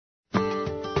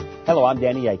Hello, I'm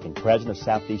Danny Aiken, President of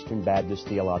Southeastern Baptist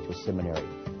Theological Seminary.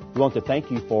 We want to thank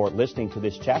you for listening to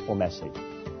this chapel message.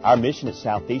 Our mission at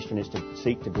Southeastern is to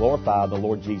seek to glorify the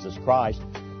Lord Jesus Christ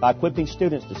by equipping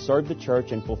students to serve the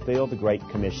church and fulfill the Great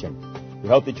Commission. We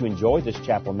hope that you enjoy this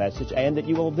chapel message and that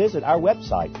you will visit our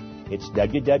website. It's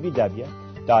www.sebts.edu.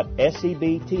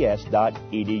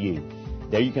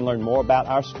 There you can learn more about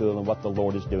our school and what the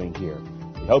Lord is doing here.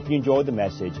 We hope you enjoy the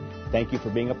message. Thank you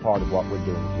for being a part of what we're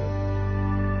doing here.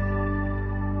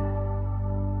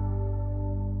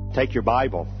 Take your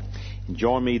Bible and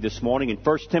join me this morning in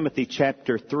 1 Timothy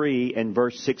chapter 3 and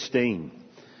verse 16.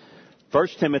 1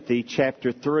 Timothy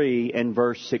chapter 3 and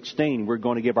verse 16. We're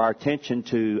going to give our attention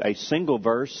to a single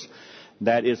verse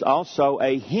that is also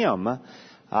a hymn,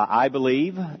 I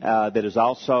believe, that is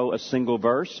also a single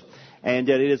verse. And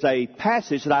it is a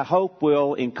passage that I hope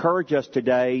will encourage us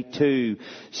today to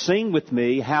sing with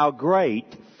me, "How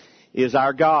Great is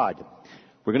Our God."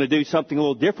 We're going to do something a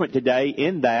little different today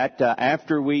in that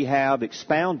after we have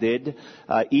expounded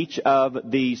each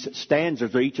of these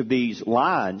stanzas or each of these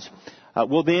lines,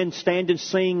 we'll then stand and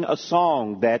sing a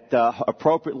song that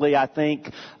appropriately, I think,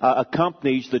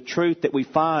 accompanies the truth that we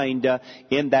find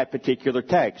in that particular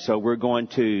text. So we're going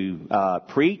to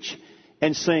preach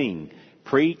and sing,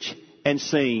 preach and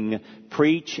sing,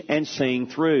 preach and sing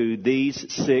through these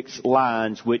 6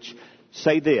 lines which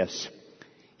say this: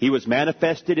 He was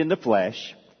manifested in the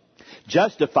flesh,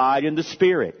 justified in the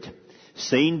Spirit,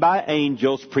 seen by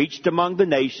angels, preached among the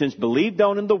nations, believed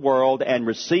on in the world, and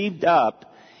received up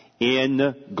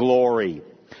in glory.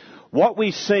 What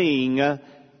we sing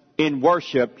in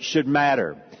worship should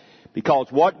matter,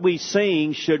 because what we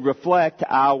sing should reflect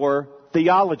our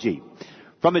theology.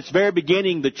 From its very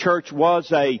beginning, the church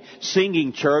was a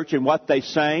singing church, and what they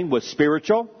sang was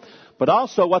spiritual, but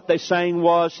also what they sang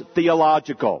was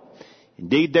theological.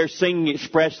 Indeed, their singing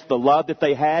expressed the love that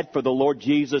they had for the Lord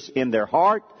Jesus in their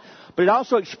heart, but it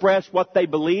also expressed what they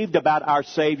believed about our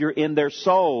Savior in their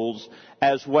souls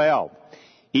as well.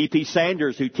 E.P.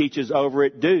 Sanders, who teaches over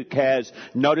at Duke, has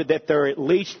noted that there are at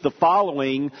least the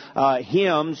following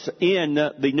hymns in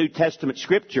the New Testament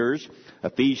Scriptures: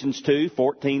 Ephesians 2,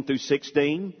 14 through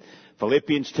 16,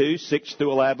 Philippians 2, 6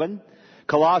 through 11,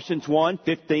 Colossians 1,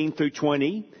 15 through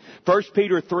 20, 1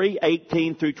 Peter 3,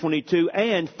 18 through 22,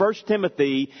 and 1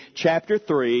 Timothy chapter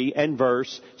 3 and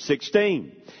verse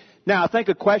 16. Now, I think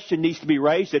a question needs to be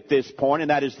raised at this point, and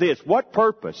that is this: what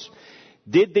purpose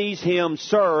did these hymns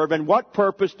serve, and what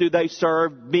purpose do they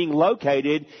serve being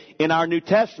located in our New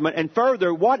Testament? And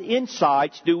further, what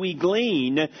insights do we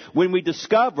glean when we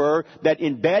discover that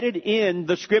embedded in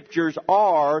the Scriptures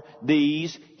are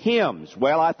these hymns?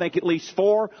 Well, I think at least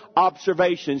 4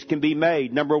 observations can be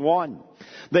made. Number 1,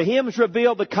 the hymns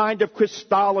reveal the kind of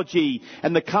Christology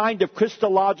and the kind of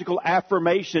Christological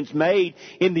affirmations made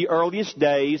in the earliest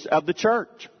days of the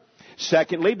church.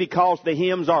 Secondly, because the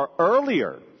hymns are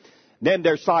earlier than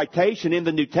their citation in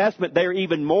the New Testament, they are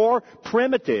even more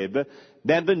primitive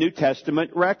than the New Testament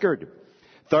record.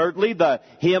 Thirdly, the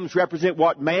hymns represent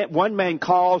what one man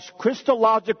calls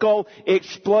Christological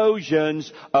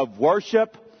explosions of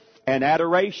worship and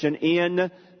adoration in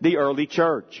the early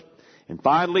church. And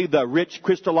finally, the rich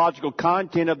Christological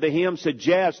content of the hymn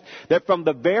suggests that from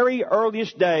the very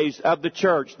earliest days of the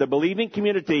church, the believing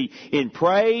community in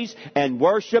praise and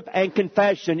worship and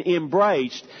confession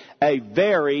embraced a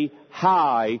very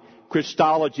high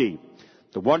Christology.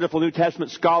 The wonderful New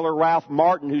Testament scholar Ralph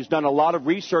Martin, who's done a lot of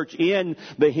research in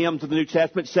the hymns of the New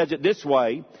Testament, says it this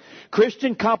way: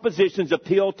 Christian compositions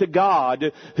appeal to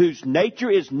God, whose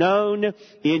nature is known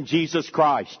in Jesus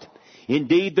Christ.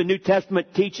 Indeed, the New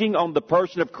Testament teaching on the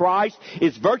person of Christ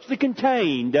is virtually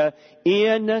contained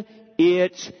in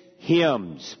its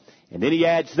hymns. And then he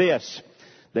adds this: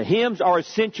 the hymns are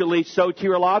essentially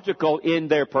soteriological in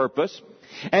their purpose,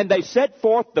 and they set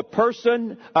forth the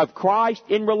person of Christ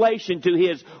in relation to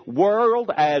His world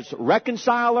as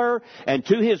reconciler and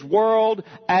to His world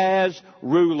as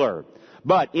ruler.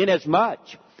 But inasmuch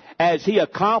as He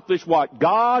accomplished what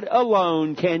God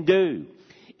alone can do,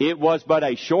 it was but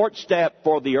a short step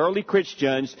for the early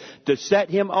Christians to set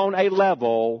Him on a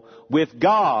level with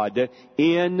God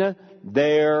in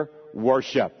their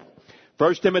worship.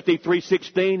 1 Timothy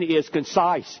 3:16 is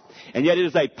concise, and yet it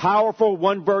is a powerful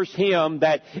one-verse hymn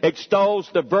that extols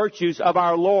the virtues of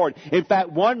our Lord. In fact,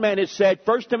 one man has said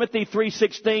 1 Timothy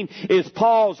 3:16 is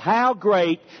Paul's "How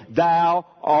Great Thou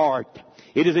Art."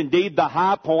 It is indeed the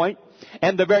high point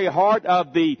and the very heart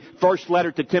of the first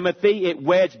letter to Timothy. It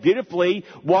weds beautifully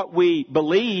what we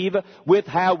believe with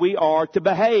how we are to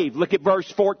behave. Look at verse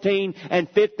 14 and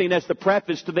 15 as the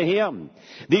preface to the hymn.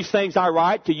 These things I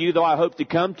write to you, though I hope to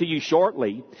come to you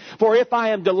shortly. For if I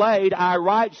am delayed, I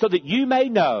write so that you may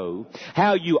know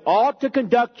how you ought to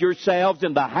conduct yourselves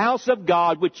in the house of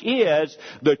God, which is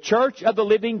the church of the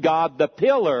living God, the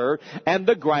pillar and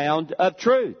the ground of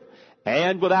truth.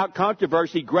 And without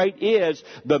controversy, great is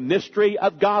the mystery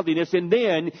of godliness. And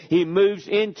then he moves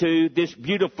into this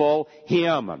beautiful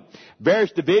hymn.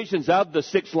 Various divisions of the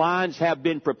 6 lines have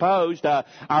been proposed.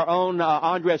 Our own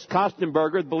Andres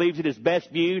Kostenberger believes it is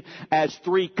best viewed as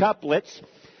 3 couplets.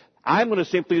 I'm going to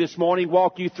simply this morning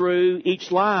walk you through each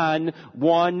line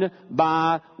one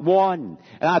by one.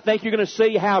 And I think you're going to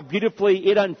see how beautifully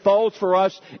it unfolds for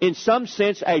us, in some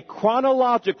sense, a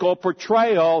chronological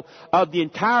portrayal of the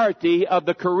entirety of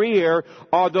the career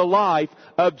or the life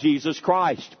of Jesus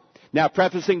Christ. Now,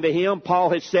 prefacing the hymn, Paul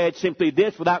has said simply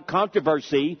this, without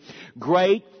controversy: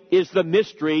 great is the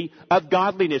mystery of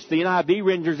godliness. The NIV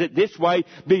renders it this way: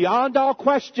 beyond all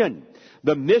question,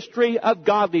 the mystery of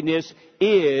godliness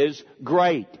is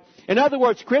great. In other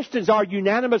words, Christians are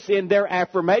unanimous in their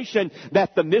affirmation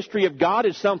that the mystery of God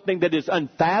is something that is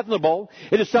unfathomable.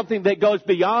 It is something that goes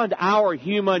beyond our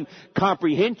human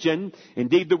comprehension.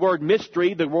 Indeed, the word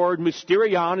mystery, the word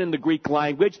mysterion in the Greek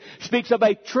language, speaks of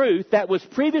a truth that was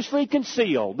previously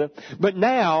concealed, but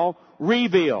now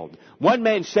revealed. One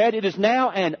man said, it is now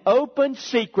an open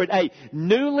secret, a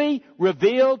newly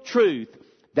revealed truth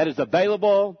that is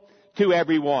available to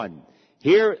everyone.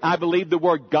 Here, I believe the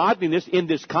word godliness in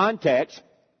this context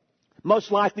most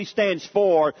likely stands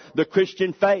for the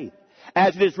Christian faith,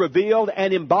 as it is revealed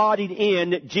and embodied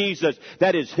in Jesus.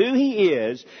 That is who He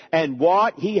is and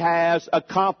what He has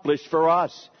accomplished for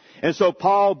us. And so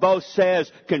Paul both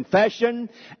says confession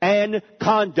and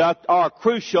conduct are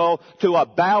crucial to a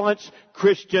balanced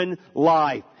Christian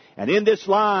life. And in this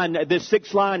line, this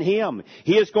 6-line hymn,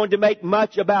 he is going to make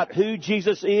much about who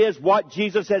Jesus is, what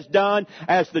Jesus has done,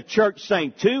 as the church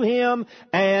sang to Him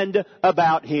and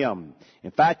about Him.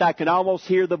 In fact, I can almost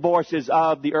hear the voices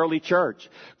of the early church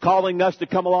calling us to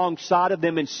come alongside of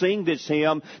them and sing this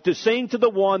hymn, to sing to the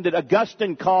one that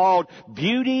Augustine called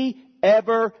beauty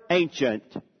ever ancient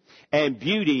and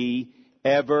beauty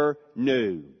ever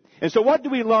new. And so what do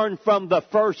we learn from the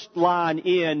first line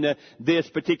in this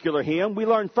particular hymn? We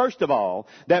learn, first of all,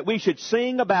 that we should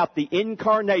sing about the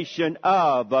incarnation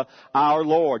of our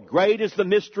Lord. Great is the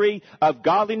mystery of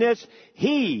godliness.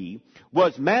 He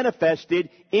was manifested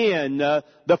in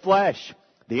the flesh.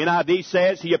 The NIV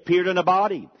says He appeared in a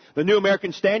body. The New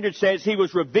American Standard says He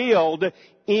was revealed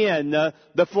in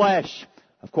the flesh.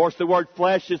 Of course, the word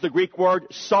flesh is the Greek word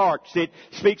sarx. It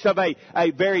speaks of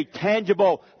a very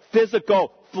tangible,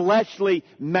 physical, fleshly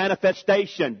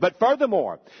manifestation. But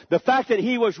furthermore, the fact that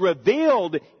He was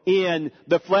revealed in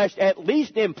the flesh at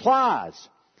least implies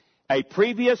a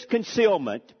previous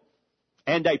concealment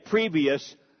and a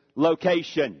previous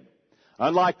location.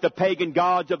 Unlike the pagan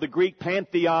gods of the Greek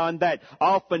pantheon that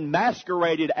often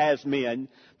masqueraded as men,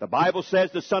 the Bible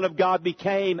says the Son of God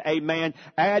became a man,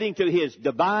 adding to His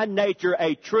divine nature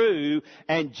a true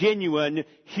and genuine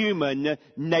human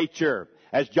nature.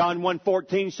 As John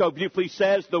 1:14 so beautifully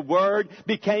says, the Word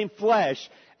became flesh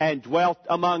and dwelt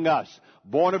among us.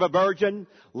 Born of a virgin,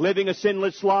 living a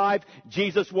sinless life,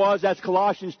 Jesus was, as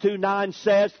Colossians 2:9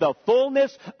 says, the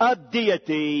fullness of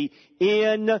deity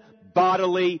in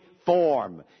bodily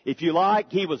form. If you like,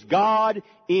 He was God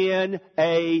in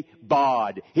a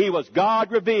bod. He was God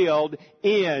revealed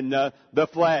in the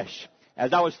flesh.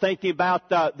 As I was thinking about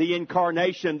the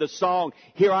incarnation, the song,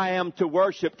 Here I Am to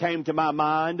Worship, came to my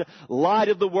mind. Light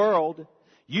of the world,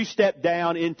 You stepped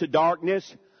down into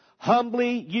darkness.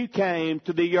 Humbly You came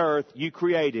to the earth You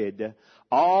created.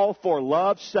 All for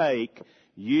love's sake,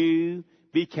 You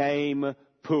became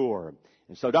poor.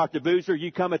 And so, Dr. Boozer,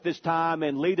 you come at this time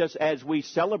and lead us as we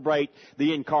celebrate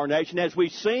the incarnation, as we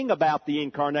sing about the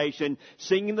incarnation,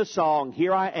 singing the song,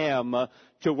 Here I Am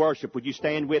to Worship. Would you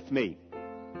stand with me?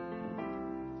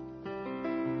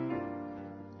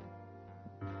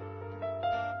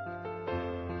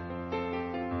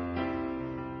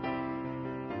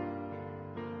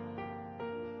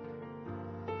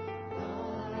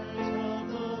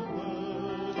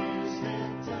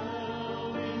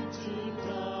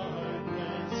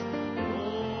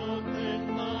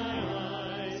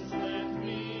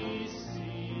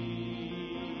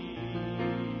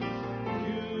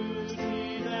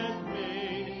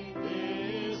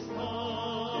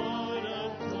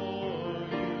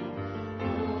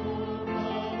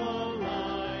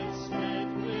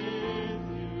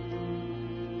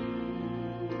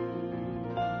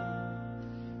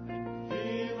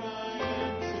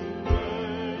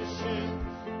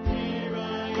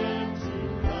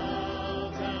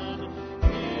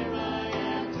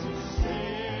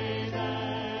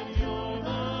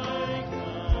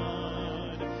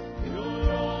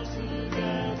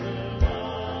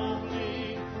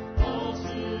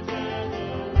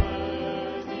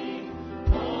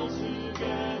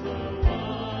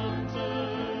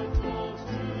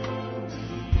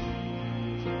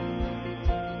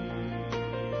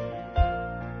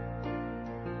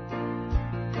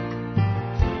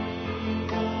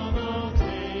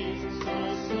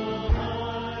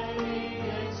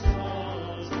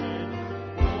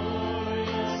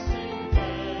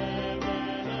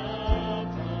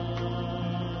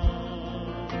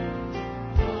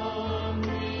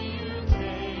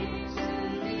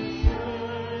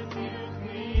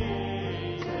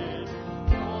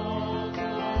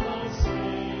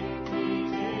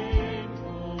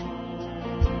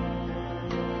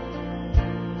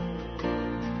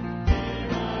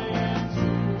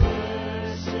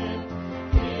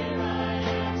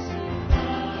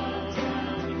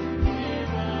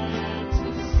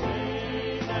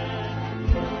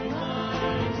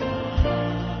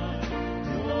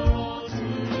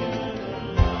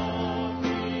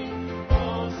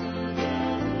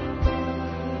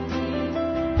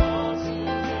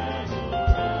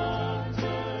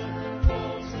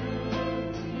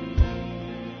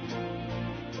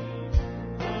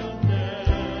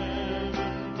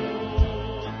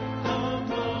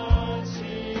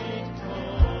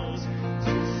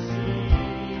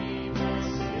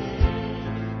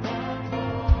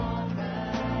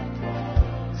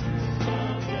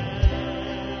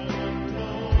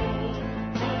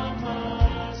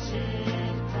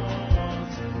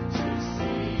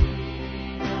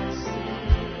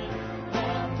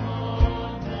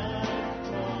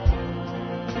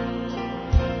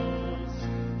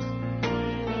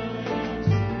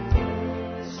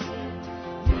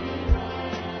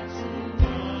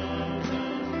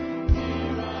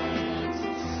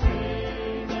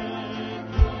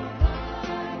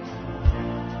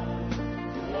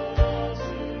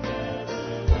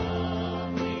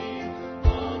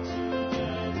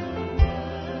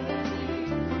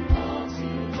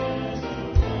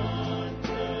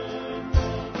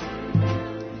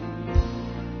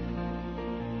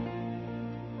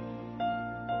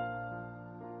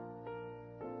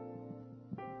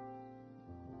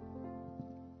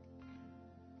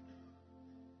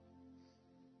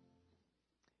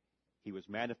 He was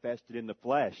manifested in the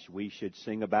flesh. We should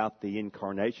sing about the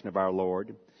incarnation of our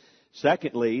Lord.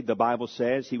 Secondly, the Bible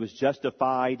says He was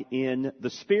justified in the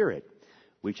Spirit.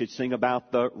 We should sing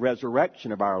about the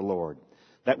resurrection of our Lord.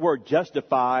 That word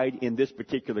justified in this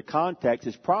particular context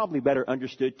is probably better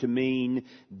understood to mean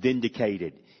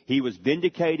vindicated. He was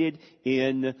vindicated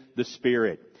in the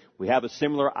Spirit. We have a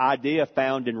similar idea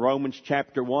found in Romans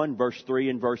chapter 1, verse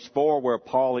 3 and verse 4, where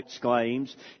Paul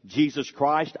exclaims, Jesus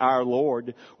Christ our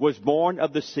Lord was born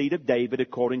of the seed of David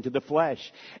according to the flesh,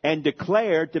 and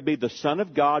declared to be the Son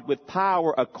of God with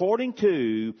power according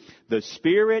to the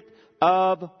Spirit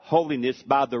of holiness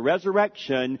by the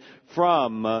resurrection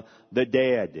from the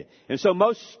dead. And so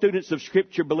most students of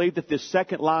Scripture believe that this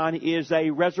second line is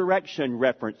a resurrection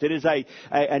reference. It is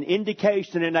an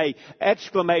indication and an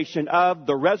exclamation of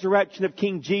the resurrection of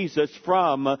King Jesus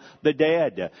from the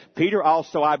dead. Peter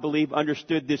also, I believe,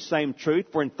 understood this same truth,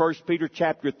 for in 1 Peter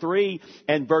chapter 3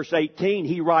 and verse 18,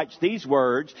 he writes these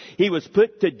words, He was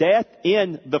put to death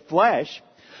in the flesh,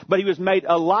 but He was made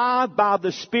alive by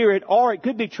the Spirit, or it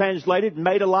could be translated,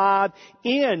 made alive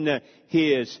in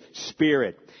His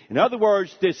Spirit. In other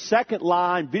words, this second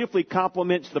line beautifully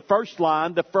complements the first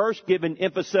line, the first giving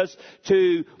emphasis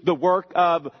to the work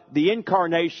of the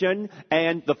incarnation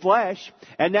and the flesh,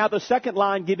 and now the second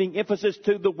line giving emphasis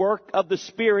to the work of the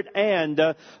Spirit and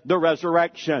the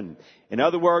resurrection. In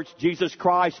other words, Jesus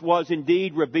Christ was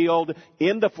indeed revealed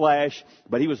in the flesh,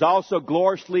 but He was also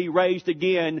gloriously raised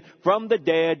again from the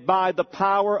dead by the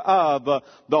power of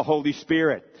the Holy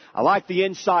Spirit. I like the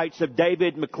insights of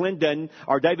David McCloud,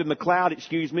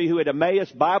 who at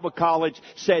Emmaus Bible College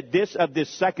said this of this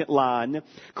second line,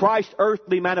 Christ's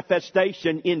earthly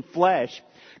manifestation in flesh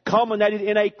culminated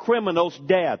in a criminal's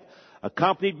death,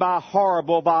 accompanied by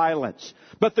horrible violence.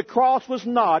 But the cross was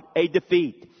not a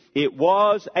defeat. It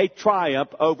was a triumph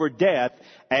over death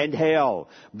and hell.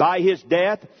 By His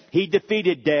death, He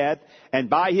defeated death, and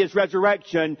by His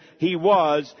resurrection, He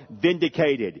was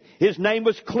vindicated. His name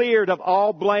was cleared of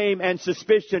all blame and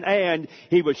suspicion, and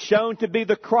He was shown to be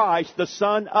the Christ, the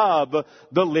Son of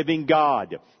the living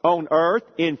God. On earth,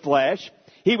 in flesh,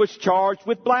 He was charged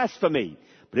with blasphemy.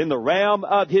 But in the realm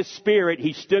of His Spirit,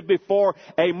 He stood before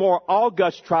a more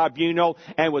august tribunal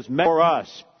and was met for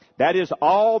us. That is,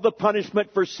 all the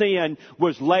punishment for sin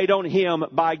was laid on Him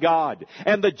by God,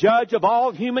 and the judge of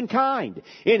all humankind.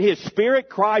 In His Spirit,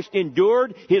 Christ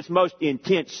endured His most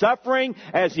intense suffering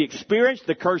as He experienced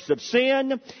the curse of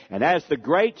sin, and as the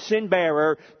great sin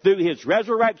bearer, through His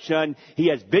resurrection, He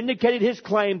has vindicated His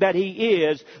claim that He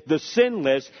is the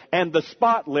sinless and the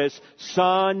spotless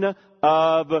Son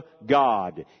of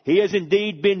God. He has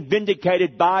indeed been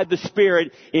vindicated by the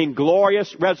Spirit in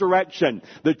glorious resurrection.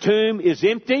 The tomb is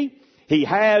empty. He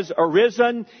has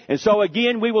arisen. And so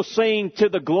again we will sing to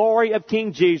the glory of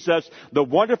King Jesus the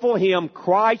wonderful hymn,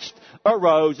 Christ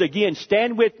Arose. Again,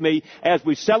 stand with me as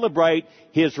we celebrate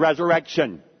His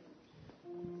resurrection.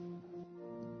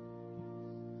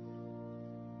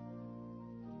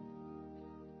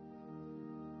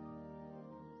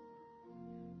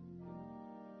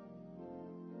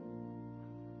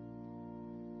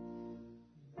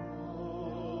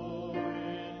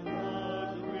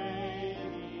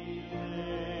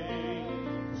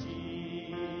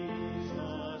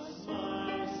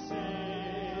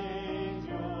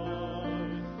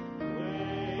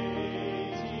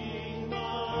 Waiting,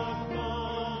 my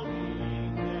God.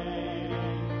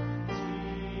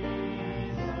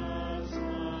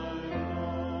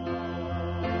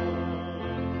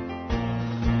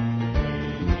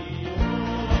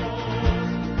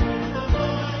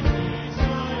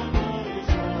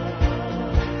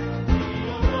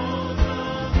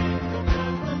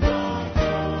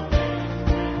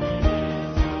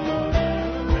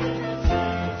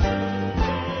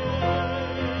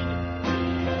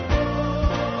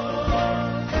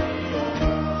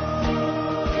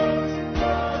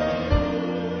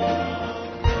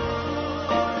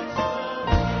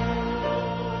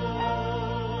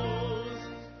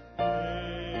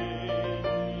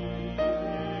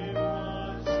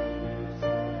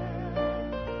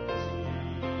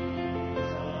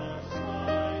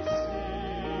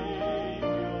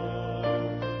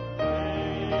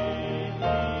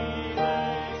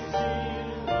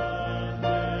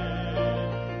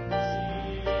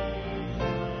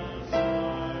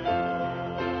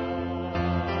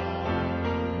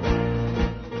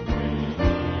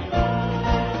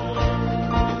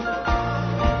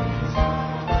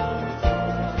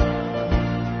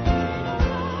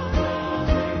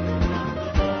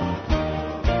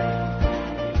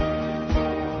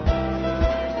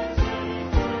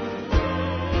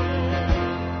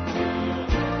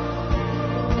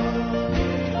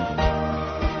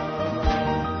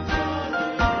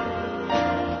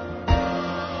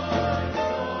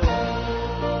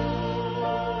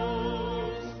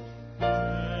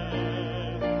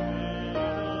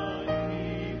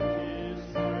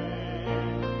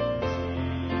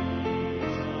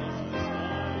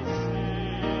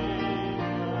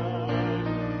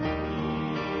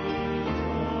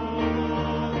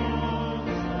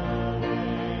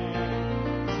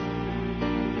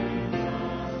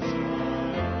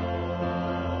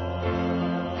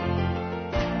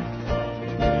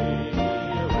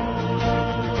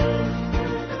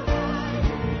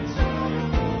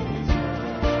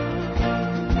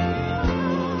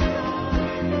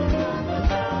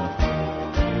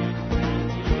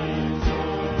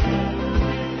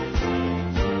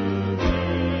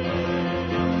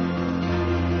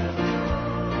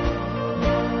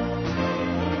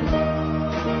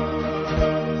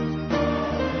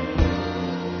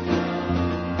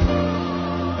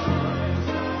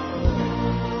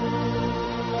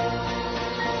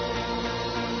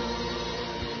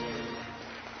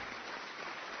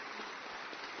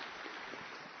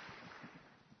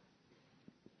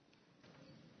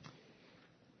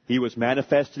 He was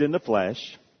manifested in the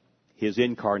flesh, His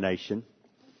incarnation.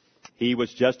 He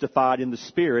was justified in the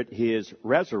Spirit, His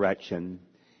resurrection.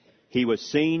 He was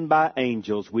seen by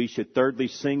angels. We should thirdly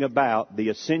sing about the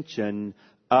ascension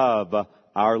of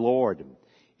our Lord.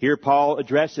 Here Paul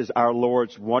addresses our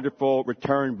Lord's wonderful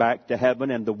return back to heaven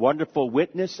and the wonderful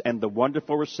witness and the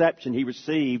wonderful reception He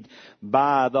received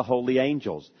by the holy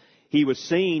angels. He was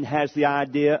seen has the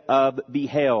idea of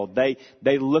beheld. They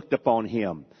looked upon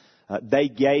Him. They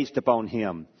gazed upon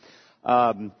Him.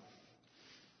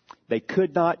 They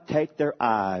could not take their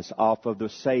eyes off of the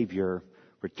Savior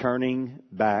returning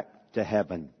back to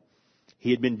heaven.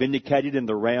 He had been vindicated in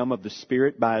the realm of the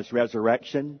Spirit by His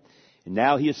resurrection. And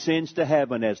now He ascends to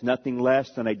heaven as nothing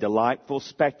less than a delightful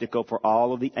spectacle for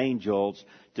all of the angels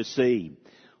to see.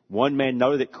 One man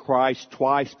noted that Christ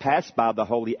twice passed by the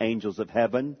holy angels of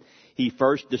heaven. He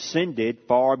first descended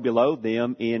far below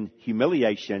them in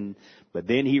humiliation, but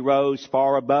then He rose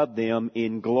far above them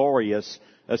in glorious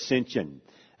ascension.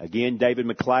 Again, David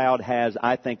MacLeod has,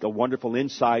 I think, a wonderful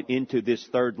insight into this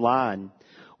third line.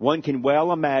 One can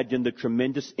well imagine the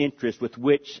tremendous interest with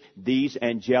which these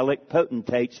angelic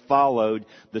potentates followed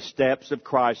the steps of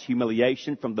Christ's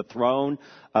humiliation from the throne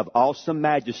of awesome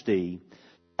majesty,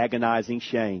 agonizing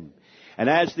shame. And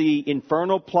as the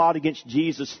infernal plot against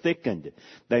Jesus thickened,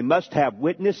 they must have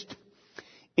witnessed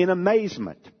in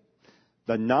amazement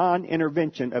the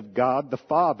non-intervention of God the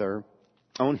Father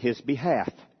on His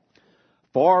behalf.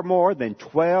 Far more than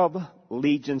 12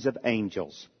 legions of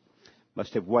angels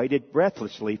must have waited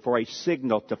breathlessly for a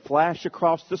signal to flash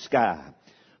across the sky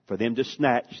for them to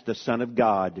snatch the Son of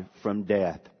God from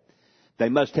death. They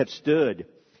must have stood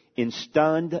in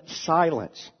stunned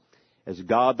silence as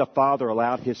God the Father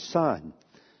allowed His Son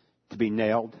to be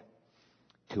nailed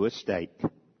to a stake.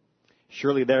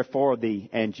 Surely, therefore, the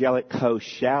angelic host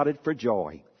shouted for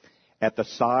joy at the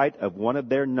sight of one of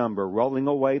their number rolling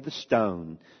away the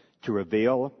stone to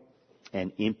reveal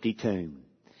an empty tomb.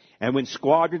 And when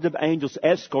squadrons of angels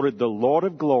escorted the Lord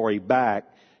of glory back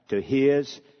to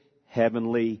His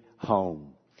heavenly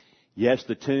home. Yes,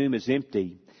 the tomb is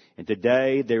empty. And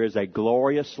today there is a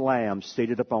glorious Lamb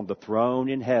seated upon the throne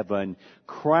in heaven,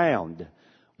 crowned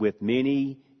with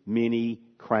many, many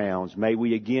crowns. May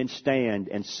we again stand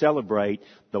and celebrate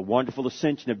the wonderful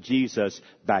ascension of Jesus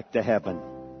back to heaven.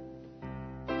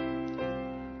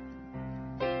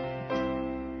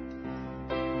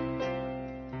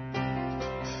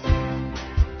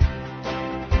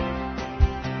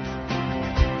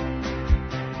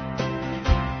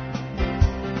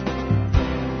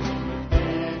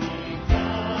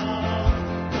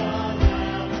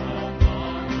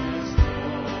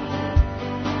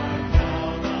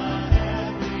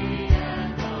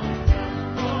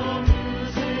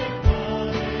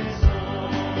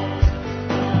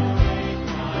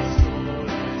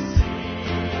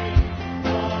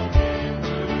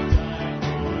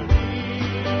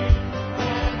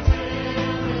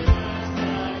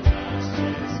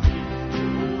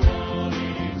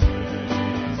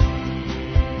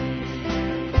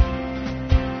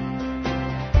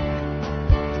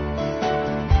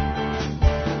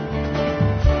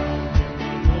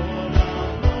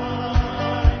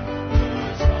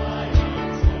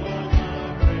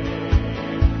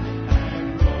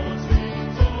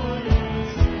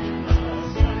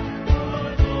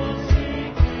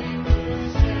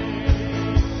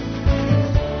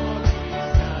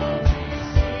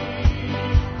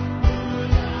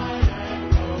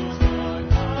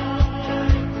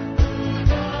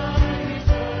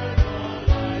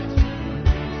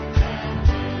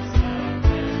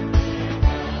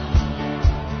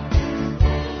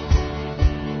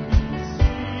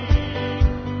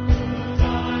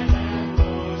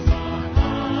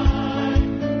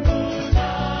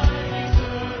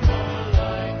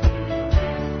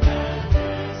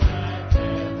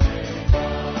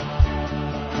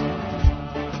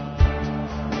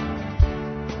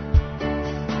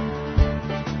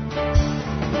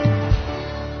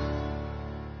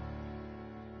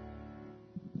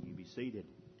 Seated.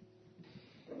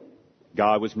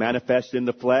 God was manifested in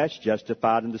the flesh,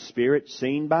 justified in the Spirit,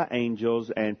 seen by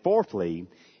angels, and fourthly,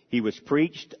 He was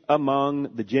preached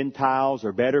among the Gentiles,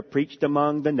 or better, preached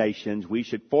among the nations. We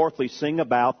should fourthly sing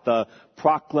about the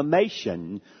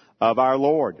proclamation of our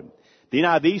Lord. The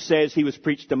NIV says He was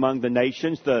preached among the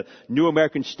nations. The New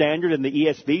American Standard and the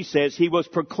ESV says He was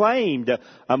proclaimed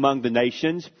among the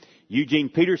nations. Eugene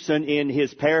Peterson, in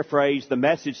his paraphrase, The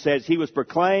Message, says He was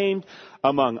proclaimed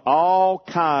among all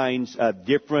kinds of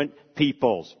different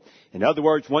peoples. In other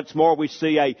words, once more we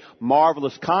see a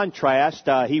marvelous contrast.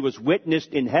 He was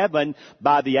witnessed in heaven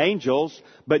by the angels,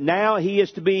 but now he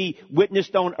is to be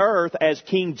witnessed on earth as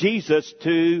King Jesus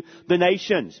to the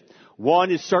nations.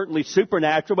 One is certainly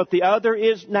supernatural, but the other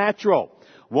is natural.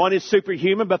 One is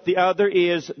superhuman, but the other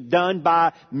is done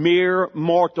by mere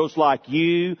mortals like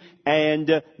you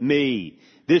and me.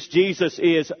 This Jesus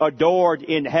is adored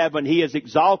in heaven. He is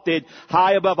exalted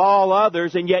high above all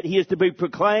others, and yet He is to be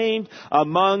proclaimed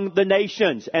among the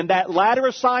nations. And that latter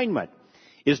assignment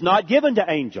is not given to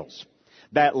angels.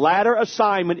 That latter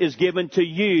assignment is given to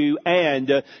you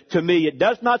and to me. It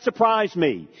does not surprise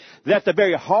me that the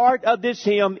very heart of this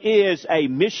hymn is a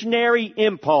missionary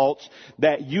impulse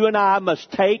that you and I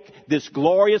must take this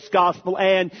glorious gospel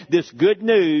and this good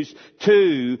news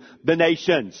to the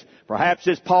nations. Perhaps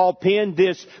as Paul penned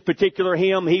this particular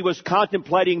hymn, he was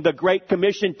contemplating the Great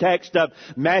Commission text of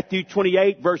Matthew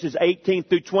 28 verses 18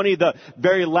 through 20, the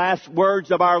very last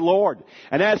words of our Lord.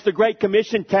 And as the Great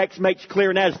Commission text makes clear,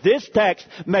 and as this text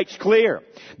makes clear,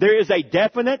 there is a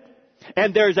definite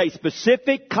and there is a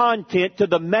specific content to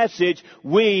the message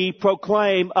we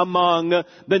proclaim among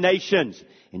the nations.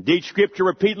 Indeed, Scripture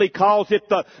repeatedly calls it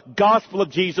the gospel of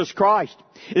Jesus Christ.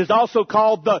 It is also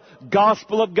called the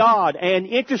gospel of God. And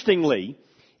interestingly,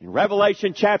 in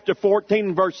Revelation chapter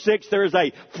 14 verse 6, there is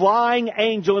a flying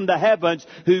angel in the heavens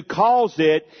who calls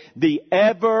it the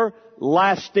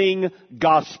everlasting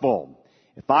gospel.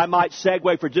 If I might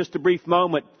segue for just a brief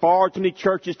moment, far too many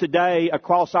churches today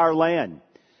across our land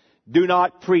do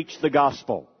not preach the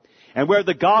gospel. And where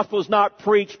the gospel is not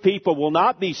preached, people will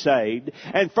not be saved.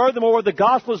 And furthermore, where the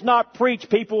gospel is not preached,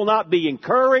 people will not be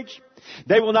encouraged.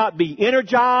 They will not be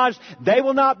energized. They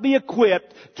will not be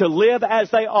equipped to live as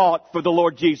they ought for the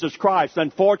Lord Jesus Christ.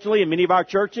 Unfortunately, in many of our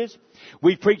churches,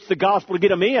 we preach the gospel to get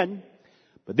them in,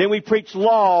 but then we preach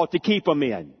law to keep them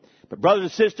in. But brothers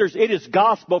and sisters, it is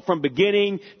gospel from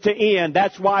beginning to end.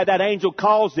 That's why that angel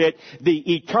calls it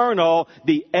the eternal,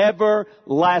 the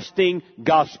everlasting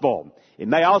gospel. It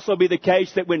may also be the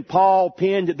case that when Paul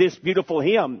penned this beautiful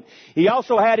hymn, he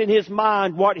also had in his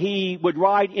mind what he would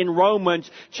write in Romans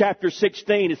chapter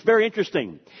 16. It's very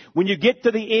interesting. When you get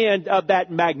to the end of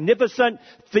that magnificent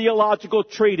theological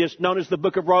treatise known as the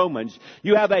book of Romans,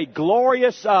 you have a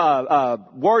glorious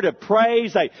word of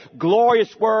praise, a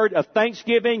glorious word of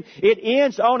thanksgiving. It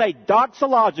ends on a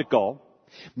doxological,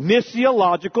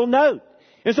 missiological note.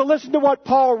 And so listen to what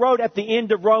Paul wrote at the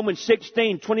end of Romans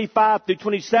 16, 25 through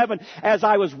 27. As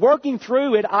I was working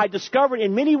through it, I discovered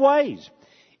in many ways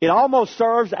it almost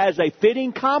serves as a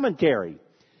fitting commentary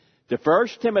to 1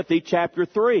 Timothy chapter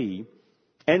 3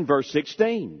 and verse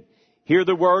 16. Hear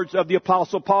the words of the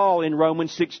Apostle Paul in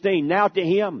Romans 16. Now to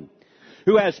Him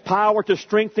who has power to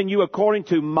strengthen you according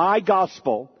to my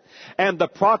gospel and the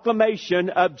proclamation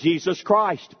of Jesus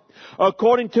Christ,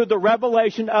 according to the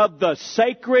revelation of the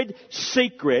sacred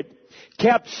secret,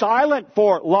 kept silent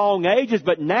for long ages,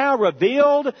 but now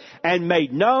revealed and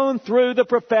made known through the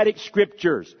prophetic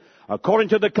scriptures, according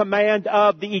to the command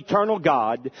of the eternal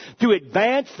God, to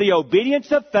advance the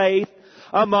obedience of faith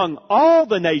among all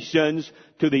the nations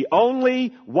to the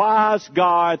only wise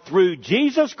God through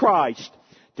Jesus Christ.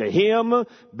 To Him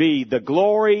be the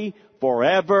glory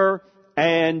forever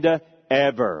and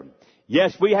ever.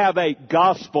 Yes, we have a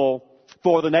gospel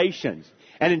for the nations.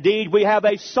 And indeed, we have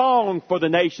a song for the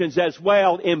nations as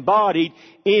well embodied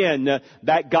in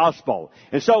that gospel.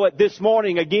 And so this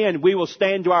morning, again, we will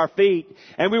stand to our feet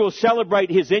and we will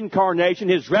celebrate His incarnation,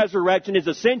 His resurrection, His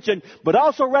ascension, but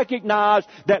also recognize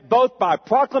that both by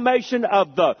proclamation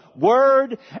of the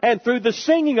Word and through the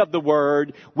singing of the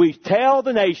Word, we tell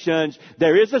the nations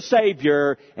there is a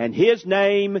Savior and His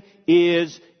name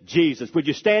is Jesus. Would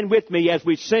you stand with me as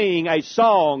we sing a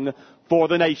song for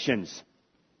the nations?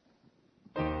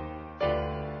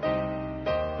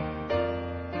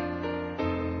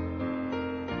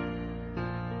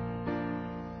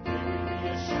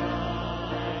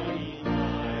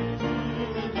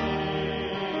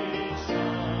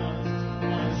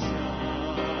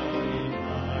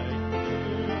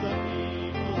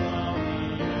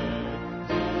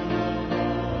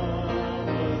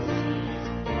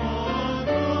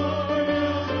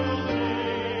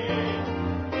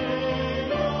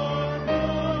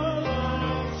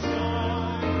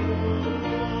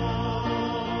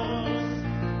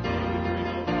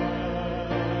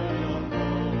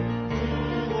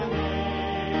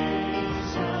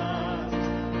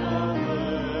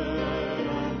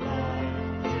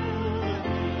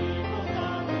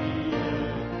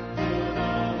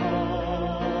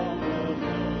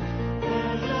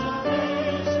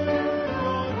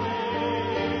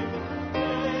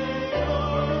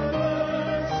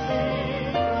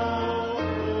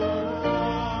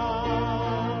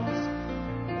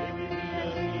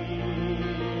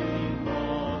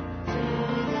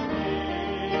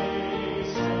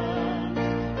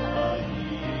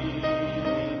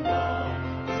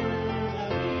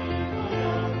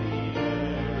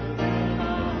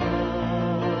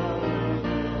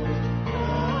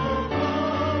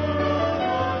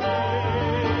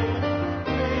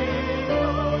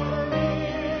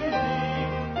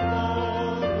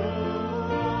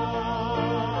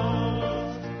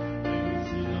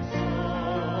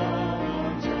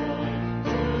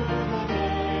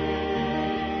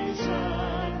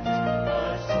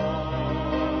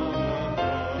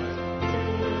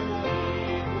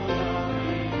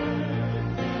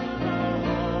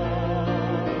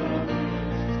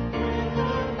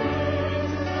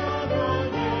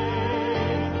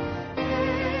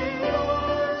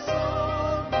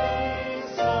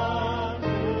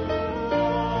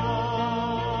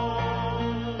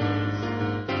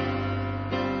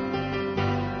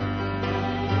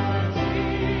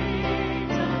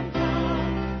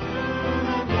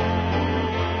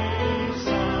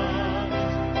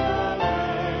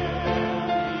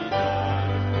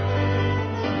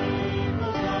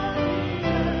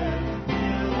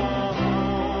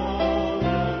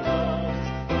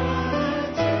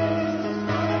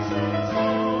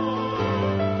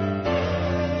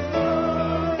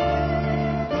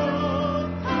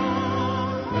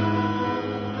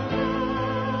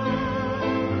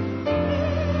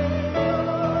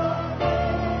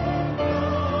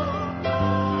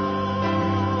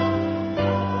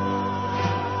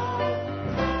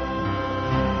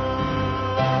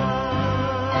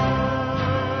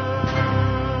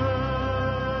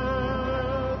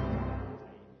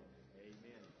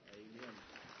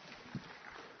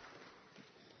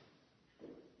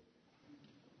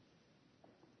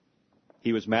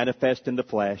 He was manifest in the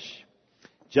flesh,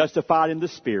 justified in the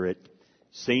Spirit,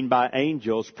 seen by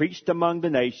angels, preached among the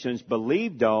nations,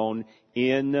 believed on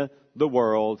in the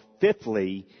world.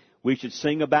 Fifthly, we should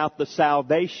sing about the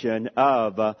salvation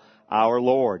of our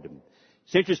Lord.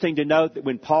 It's interesting to note that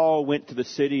when Paul went to the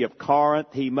city of Corinth,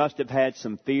 he must have had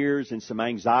some fears and some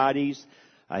anxieties.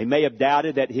 He may have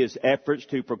doubted that his efforts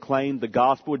to proclaim the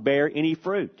gospel would bear any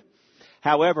fruit.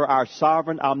 However, our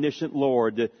sovereign, omniscient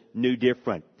Lord knew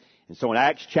different. And so in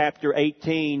Acts chapter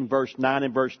 18, verse 9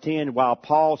 and verse 10, while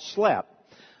Paul slept,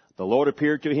 the Lord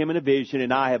appeared to him in a vision,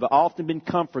 and I have often been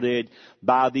comforted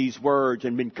by these words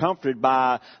and been comforted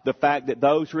by the fact that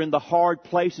those who are in the hard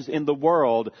places in the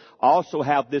world also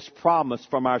have this promise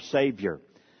from our Savior.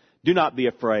 Do not be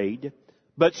afraid,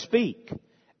 but speak,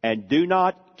 and do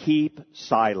not keep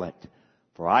silent.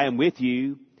 For I am with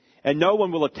you, and no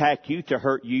one will attack you to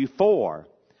hurt you, for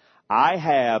I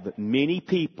have many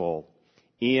people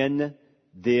in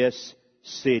this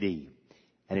city.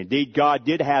 And indeed, God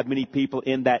did have many people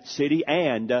in that city,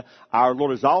 and our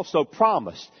Lord has also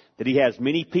promised that He has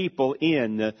many people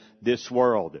in this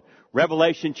world.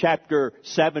 Revelation chapter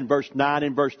 7, verse 9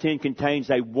 and verse 10 contains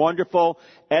a wonderful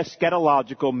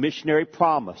eschatological missionary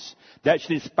promise that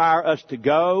should inspire us to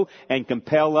go and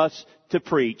compel us to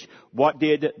preach. What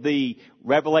did the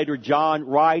Revelator John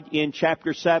write in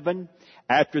chapter 7?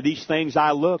 After these things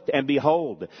I looked, and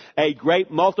behold, a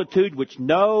great multitude which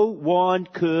no one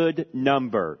could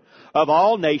number, of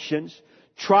all nations,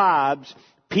 tribes,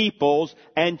 peoples,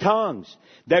 and tongues.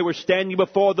 They were standing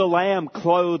before the Lamb,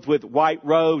 clothed with white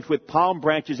robes, with palm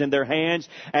branches in their hands,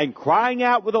 and crying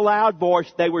out with a loud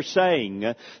voice, they were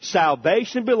saying,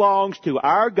 Salvation belongs to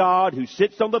our God who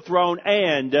sits on the throne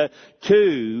and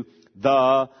to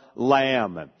the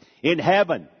Lamb. In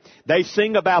heaven, they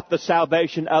sing about the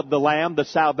salvation of the Lamb, the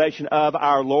salvation of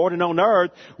our Lord, and on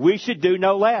earth we should do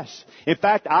no less. In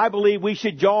fact, I believe we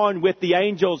should join with the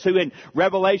angels who in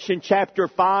Revelation chapter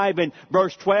 5 and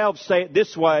verse 12 say it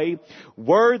this way,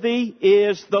 Worthy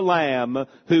is the Lamb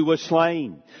who was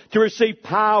slain to receive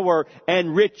power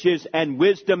and riches and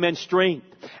wisdom and strength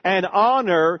and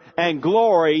honor and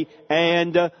glory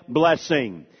and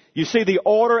blessing. You see, the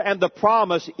order and the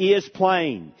promise is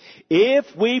plain. If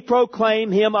we proclaim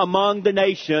Him among the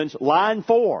nations, line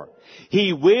 4,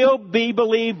 He will be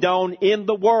believed on in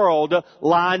the world,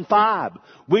 line 5.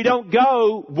 We don't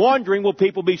go wondering, will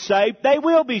people be saved? They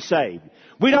will be saved.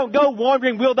 We don't go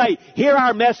wondering, will they hear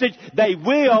our message? They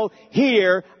will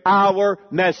hear our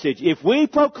message. If we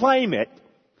proclaim it,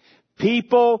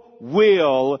 people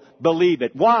will believe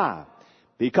it. Why?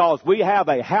 Because we have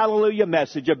a hallelujah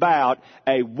message about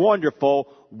a wonderful,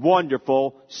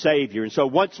 wonderful Savior. And so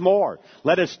once more,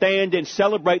 let us stand and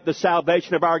celebrate the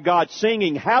salvation of our God,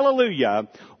 singing hallelujah,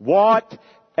 what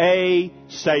a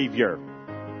Savior.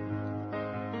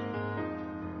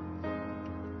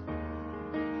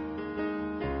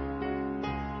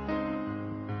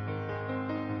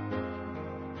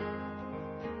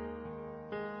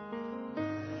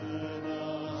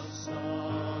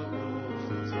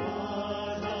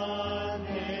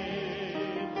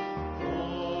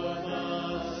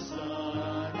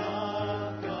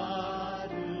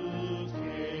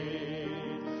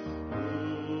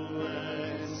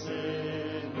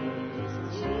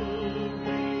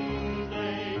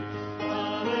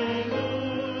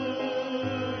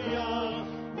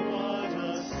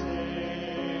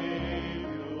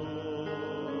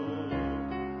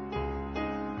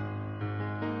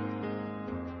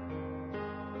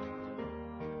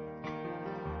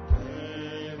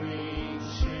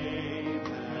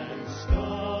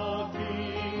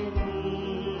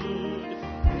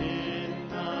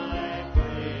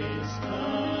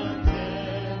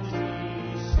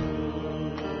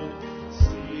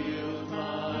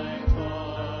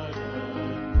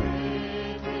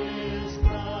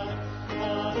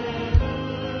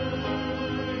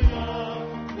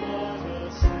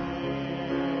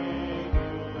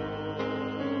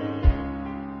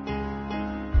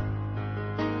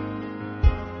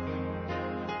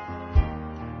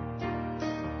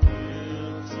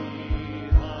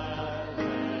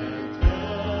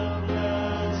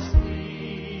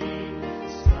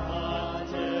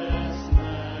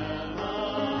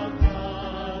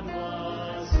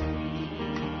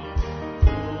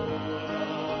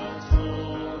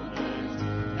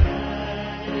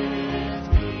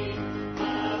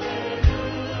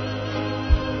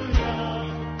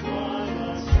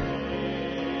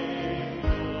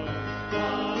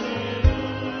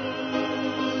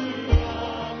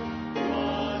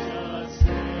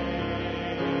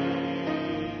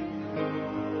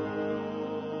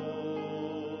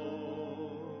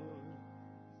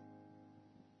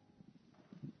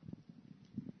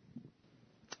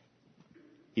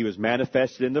 He was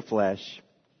manifested in the flesh,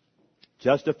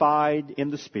 justified in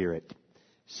the Spirit,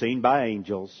 seen by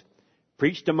angels,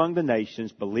 preached among the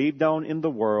nations, believed on in the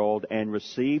world, and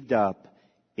received up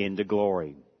into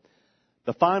glory.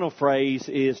 The final phrase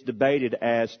is debated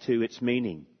as to its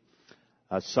meaning.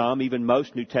 Some, even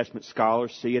most New Testament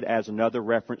scholars, see it as another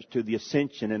reference to the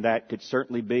ascension, and that could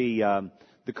certainly be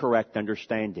the correct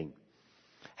understanding.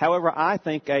 However, I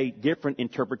think a different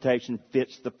interpretation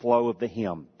fits the flow of the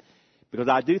hymn, because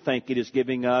I do think it is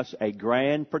giving us a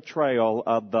grand portrayal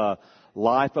of the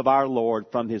life of our Lord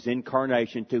from His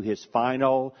incarnation to His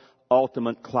final,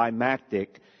 ultimate,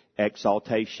 climactic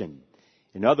exaltation.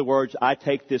 In other words, I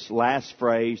take this last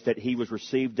phrase, that He was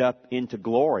received up into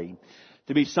glory,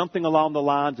 to be something along the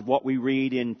lines of what we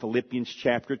read in Philippians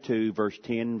chapter 2, verse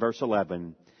 10 and verse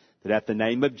 11, that at the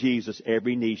name of Jesus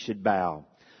every knee should bow,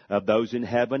 of those in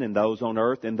heaven and those on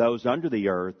earth and those under the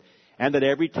earth, and that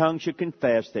every tongue should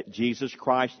confess that Jesus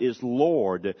Christ is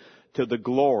Lord, to the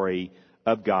glory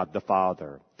of God the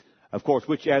Father. Of course,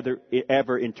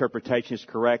 whichever interpretation is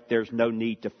correct, there's no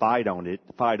need to fight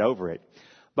over it.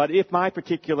 But if my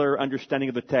particular understanding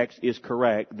of the text is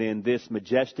correct, then this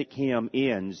majestic hymn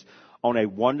ends on a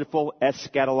wonderful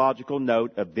eschatological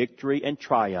note of victory and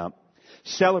triumph,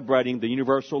 celebrating the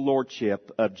universal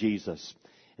lordship of Jesus.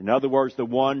 In other words, the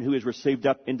one who is received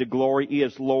up into glory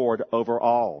is Lord over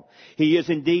all. He is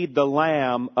indeed the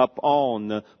Lamb upon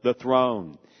the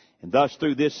throne. And thus,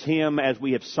 through this hymn, as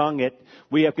we have sung it,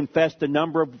 we have confessed a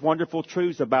number of wonderful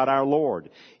truths about our Lord.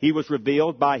 He was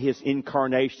revealed by His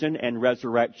incarnation and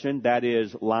resurrection, that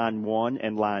is line 1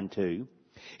 and line 2.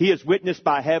 He is witnessed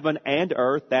by heaven and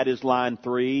earth, that is line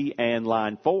 3 and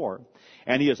line 4.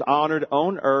 And He is honored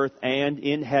on earth and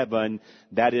in heaven,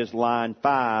 that is line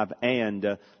 5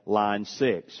 and line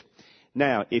 6.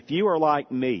 Now, if you are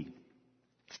like me,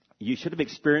 you should have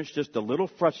experienced just a little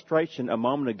frustration a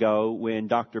moment ago when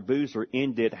Dr. Boozer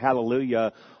ended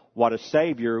Hallelujah, What a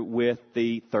Savior with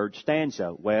the third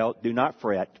stanza. Well, do not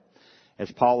fret.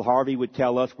 As Paul Harvey would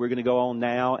tell us, we're going to go on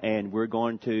now and we're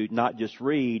going to not just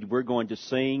read, we're going to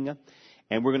sing,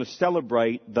 and we're going to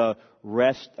celebrate the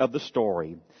rest of the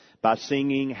story by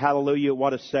singing Hallelujah,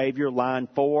 What a Savior, line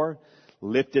 4.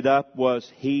 Lifted up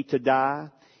was He to die.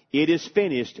 It is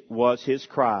finished was His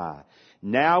cry.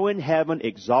 Now in heaven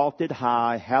exalted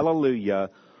high,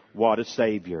 hallelujah, what a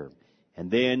Savior.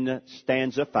 And then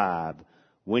stanza 5,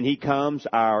 when He comes,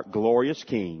 our glorious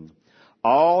King,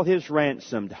 all His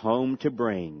ransomed home to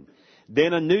bring.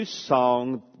 Then a new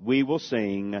song we will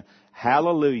sing,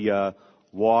 hallelujah,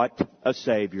 what a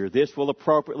Savior. This will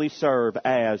appropriately serve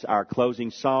as our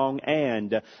closing song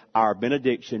and our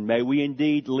benediction. May we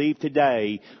indeed leave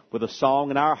today with a song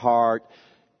in our heart.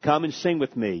 Come and sing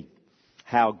with me.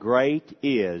 How great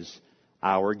is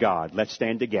our God. Let's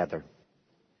stand together.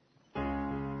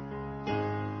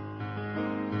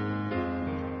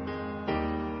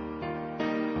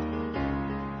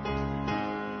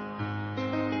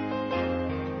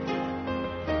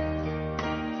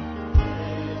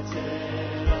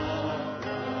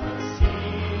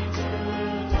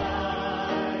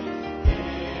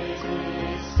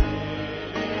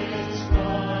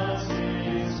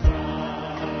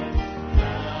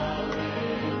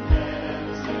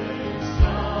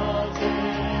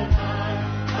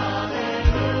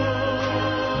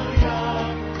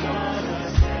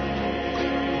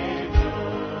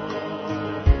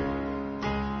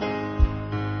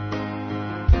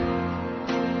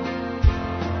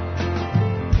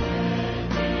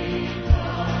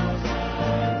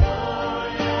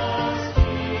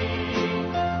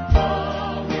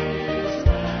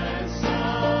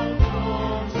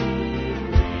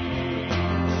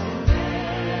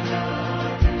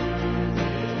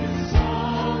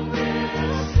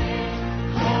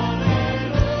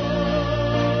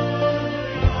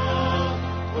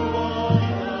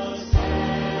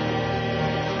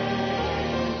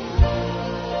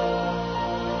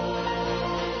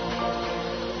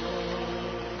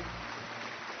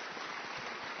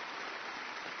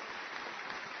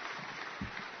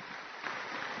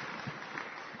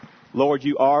 Lord,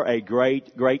 You are a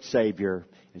great, great Savior.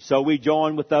 And so we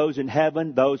join with those in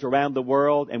heaven, those around the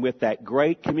world, and with that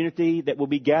great community that will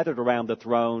be gathered around the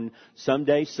throne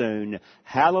someday soon.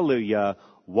 Hallelujah.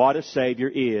 What a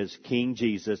Savior is King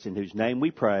Jesus, in whose name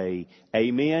we pray.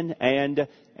 Amen and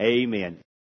amen.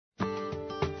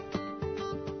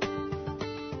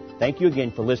 Thank you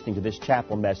again for listening to this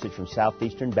chapel message from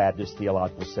Southeastern Baptist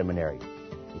Theological Seminary.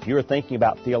 If you are thinking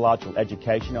about theological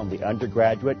education on the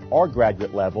undergraduate or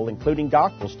graduate level, including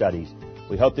doctoral studies,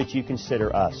 we hope that you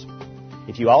consider us.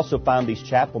 If you also find these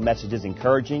chapel messages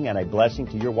encouraging and a blessing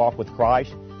to your walk with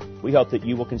Christ, we hope that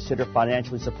you will consider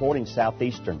financially supporting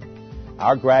Southeastern.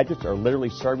 Our graduates are literally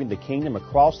serving the kingdom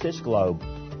across this globe,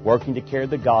 working to carry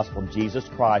the gospel of Jesus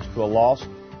Christ to a lost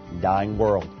and dying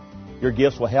world. Your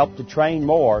gifts will help to train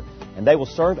more, and they will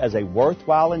serve as a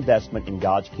worthwhile investment in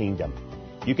God's kingdom.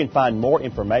 You can find more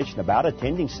information about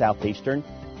attending Southeastern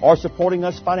or supporting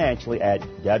us financially at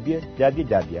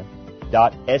www.sebts.edu.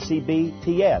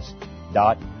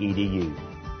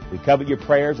 We covet your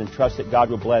prayers and trust that God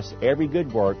will bless every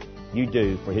good work you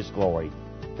do for His glory.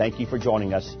 Thank you for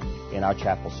joining us in our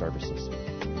chapel services.